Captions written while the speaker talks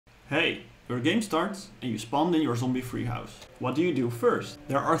Hey, your game starts and you spawned in your zombie-free house. What do you do first?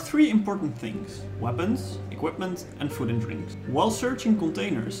 There are three important things: weapons, equipment and food and drinks. While searching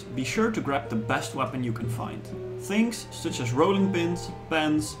containers, be sure to grab the best weapon you can find. Things such as rolling pins,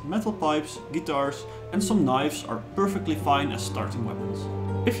 pans, metal pipes, guitars and some knives are perfectly fine as starting weapons.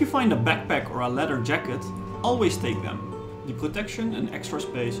 If you find a backpack or a leather jacket, always take them. The protection and extra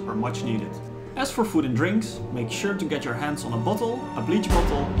space are much needed. As for food and drinks, make sure to get your hands on a bottle, a bleach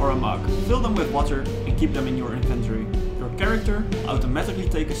bottle or a mug. Fill them with water and keep them in your inventory. Your character will automatically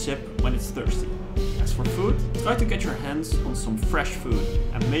take a sip when it's thirsty. As for food, try to get your hands on some fresh food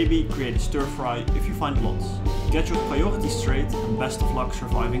and maybe create a stir fry if you find lots. Get your priorities straight and best of luck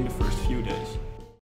surviving the first few days.